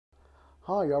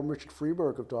Hi, I'm Richard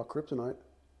Freiberg of Cryptonite.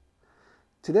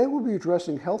 Today we'll be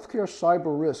addressing healthcare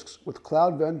cyber risks with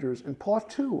cloud vendors in part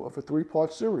 2 of a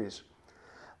 3-part series.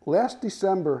 Last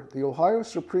December, the Ohio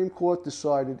Supreme Court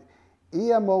decided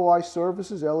EMOI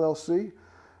Services, LLC,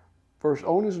 versus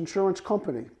Owner's Insurance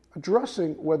Company,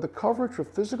 addressing whether coverage for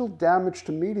physical damage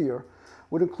to media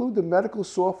would include the medical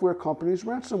software company's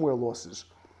ransomware losses.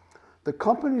 The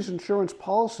company's insurance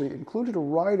policy included a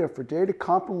rider for data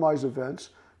compromise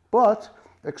events, but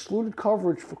excluded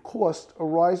coverage for costs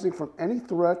arising from any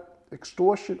threat,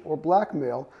 extortion, or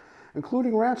blackmail,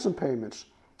 including ransom payments.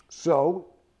 So,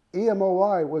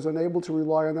 EMOI was unable to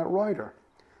rely on that rider.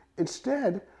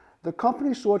 Instead, the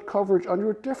company sought coverage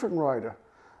under a different rider,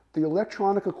 the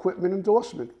Electronic Equipment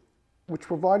Endorsement, which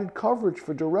provided coverage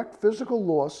for direct physical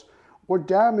loss or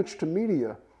damage to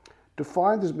media,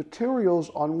 defined as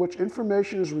materials on which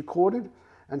information is recorded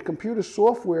and computer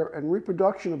software and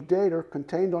reproduction of data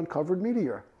contained on covered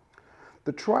media.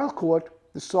 The trial court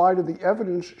decided the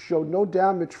evidence showed no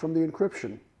damage from the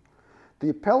encryption. The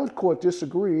appellate court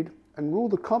disagreed and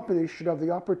ruled the company should have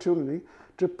the opportunity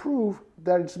to prove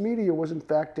that its media was in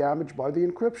fact damaged by the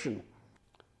encryption.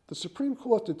 The Supreme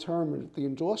Court determined that the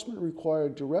endorsement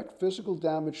required direct physical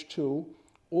damage to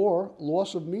or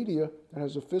loss of media that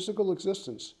has a physical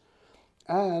existence.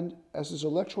 And as this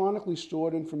electronically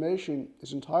stored information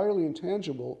is entirely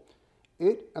intangible,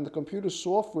 it and the computer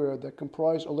software that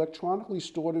comprise electronically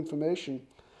stored information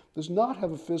does not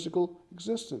have a physical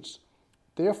existence.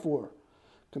 Therefore,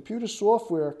 computer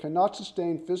software cannot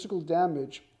sustain physical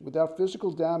damage without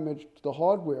physical damage to the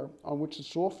hardware on which the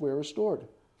software is stored.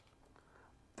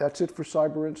 That's it for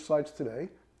Cyber Insights today.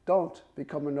 Don't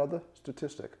become another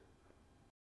statistic.